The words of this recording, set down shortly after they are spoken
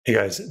Hey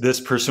guys,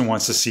 this person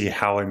wants to see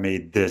how I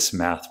made this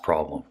math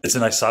problem. It's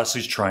an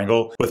isosceles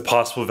triangle with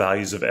possible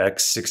values of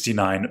x,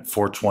 69,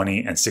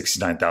 420, and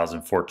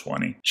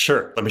 69,420.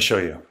 Sure, let me show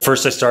you.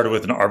 First, I started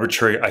with an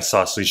arbitrary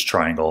isosceles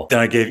triangle. Then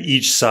I gave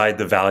each side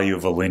the value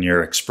of a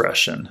linear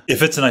expression.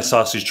 If it's an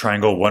isosceles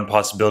triangle, one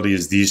possibility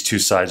is these two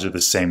sides are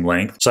the same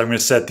length, so I'm going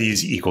to set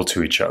these equal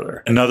to each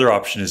other. Another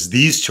option is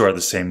these two are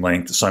the same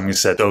length, so I'm going to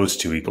set those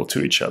two equal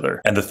to each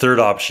other. And the third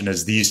option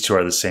is these two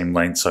are the same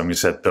length, so I'm going to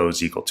set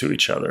those equal to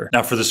each other.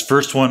 Now for this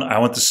first one, I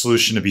want the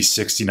solution to be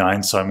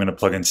 69, so I'm going to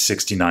plug in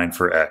 69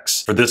 for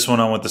x. For this one,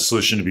 I want the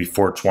solution to be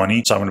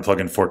 420, so I'm going to plug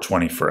in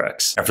 420 for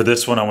x. And for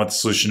this one, I want the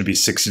solution to be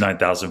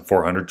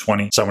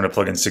 69,420, so I'm going to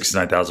plug in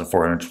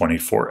 69,420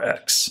 for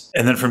x.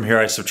 And then from here,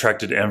 I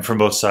subtracted m from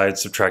both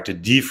sides,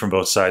 subtracted d from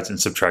both sides, and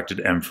subtracted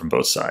m from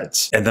both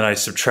sides. And then I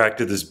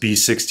subtracted this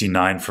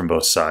b69 from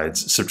both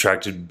sides,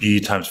 subtracted b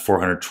times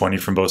 420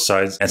 from both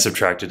sides, and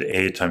subtracted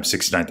a times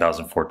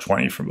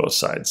 69,420 from both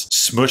sides.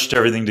 Smushed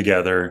everything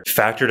together,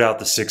 factored out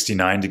the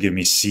 69 to give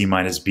me c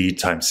minus b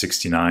times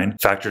 69,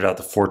 factored out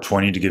the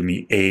 420 to give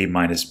me a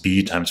minus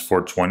b times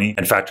 420,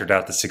 and factored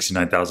out the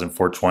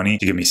 69,420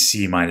 to give me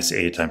c minus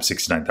a times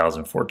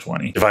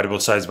 69,420. Divided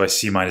both sides by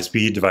c minus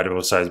b, divided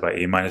both sides by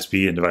a minus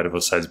b, and divided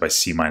both sides by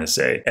c minus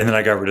a. And then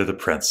I got rid of the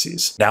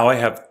parentheses. Now I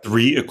have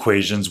 3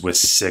 equations with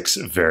 6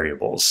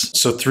 variables.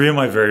 So 3 of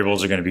my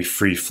variables are going to be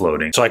free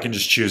floating, so I can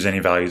just choose any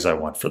values I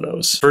want for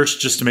those. First,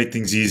 just to make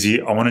things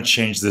easy, I want to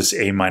change this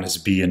a minus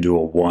b into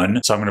a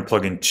 1, so I'm going to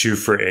plug in 2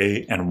 for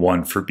a and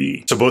 1 for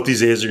b. So both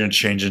these a's are going to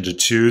change into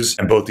 2's,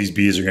 and both these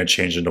b's are going to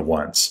change into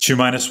 1's. 2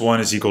 minus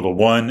 1 is equal to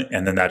 1,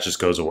 and then that just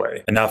goes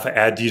away. And now if I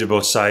add d to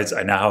both sides,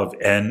 I now have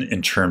n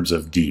in terms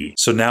of d.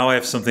 So now I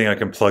have something I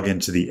can plug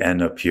into the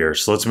n up here.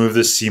 So let's move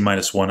this c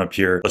minus 1 up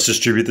here. Let's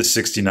distribute the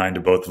 69 to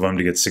both of them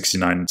to get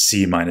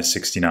 69c minus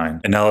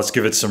 69. And now let's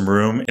give it some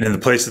room. And in the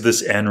place of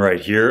this n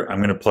right here, I'm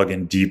going to plug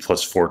in d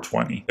plus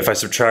 420. If I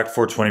subtract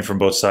 420 from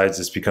both sides,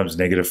 this becomes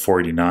negative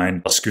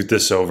 489. I'll scoot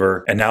this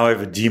over. And now I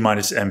have a d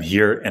minus m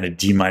here and a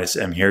d minus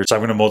m here. So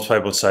I'm going to multiply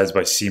both sides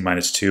by c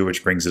minus 2,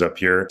 which brings it up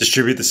here.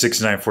 Distribute the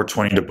 69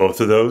 420 to both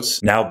of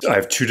those. Now I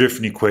have 2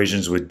 different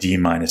equations with d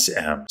minus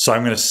m. So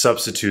I'm going to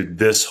substitute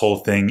this whole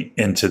thing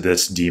into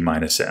this d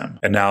minus m.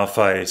 And now if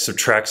I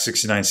subtract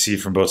 69c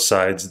from both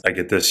sides, I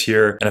get this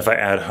here. And if I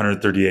add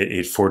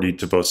 138,840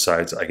 to both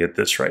sides, I get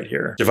this right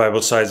here. Divide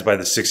both sides by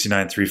the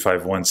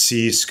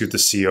 69,351c, scoot the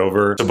c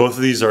over. So both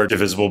of these are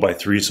divisible by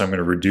 3, so I'm going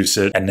to reduce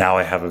it. And now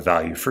I have a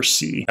value for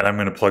c. And I'm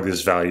going to plug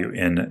this value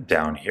in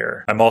down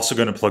here. I'm also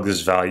going to plug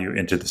this value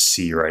into the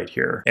c right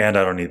here. And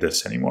I don't need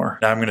this anymore.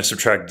 Now I'm going to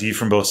subtract d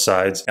from both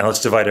sides, and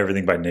let's divide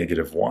everything by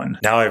negative 1.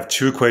 Now I have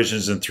 2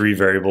 equations and 3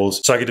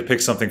 variables, so I get to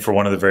pick something for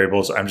one of the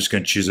variables. I'm just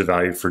going to choose a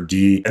value for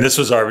d. And this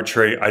was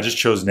arbitrary. I just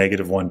chose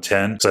negative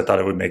 110 because I thought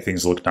it would make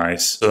things look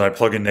nice. So then I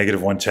plug in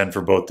negative 110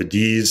 for both the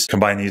d's.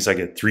 Combine these, I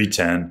get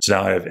 310. So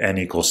now I have n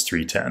equals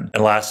 310.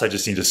 And last, I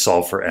just need to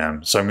solve for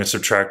m. So I'm going to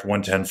subtract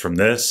 110 from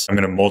this. I'm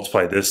going to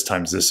multiply this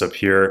times this up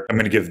here. I'm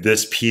going to give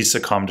this piece a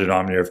common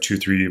denominator of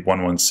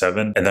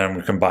 23117. And then I'm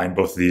going to combine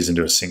both of these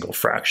into a single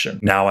fraction.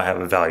 Now I have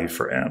a value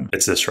for m.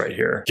 It's this right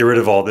here. Get rid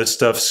of all this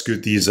stuff,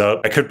 scoot these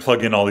up. I could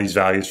plug in all these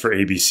values for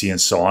a, b, c, and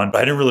so on,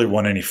 but I didn't really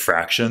want any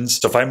fractions.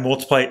 So if I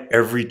multiply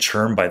every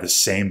term by the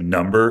same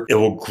number, it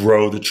will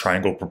grow the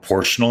triangle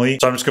proportionally.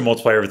 So I'm just going to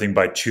multiply everything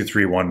by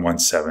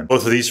 23117.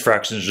 Both of these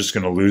fractions are just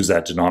going to lose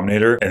that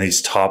denominator, and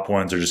these top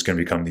ones are just going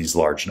to become these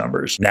large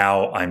numbers.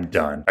 Now I'm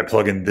done. I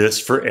plug in this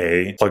for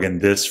a, plug in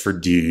this for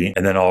d,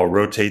 and then I'll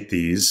rotate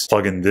these,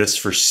 plug in this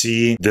for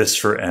c, this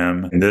for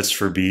m, and this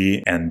for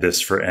b, and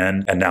this for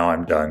n, and now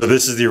I'm done. So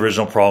this is the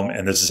original problem,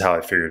 and this is how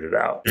I figured it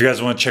out. If you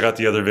guys want to check out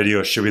the other video,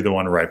 it should be the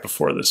one right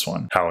before this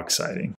one. How exciting.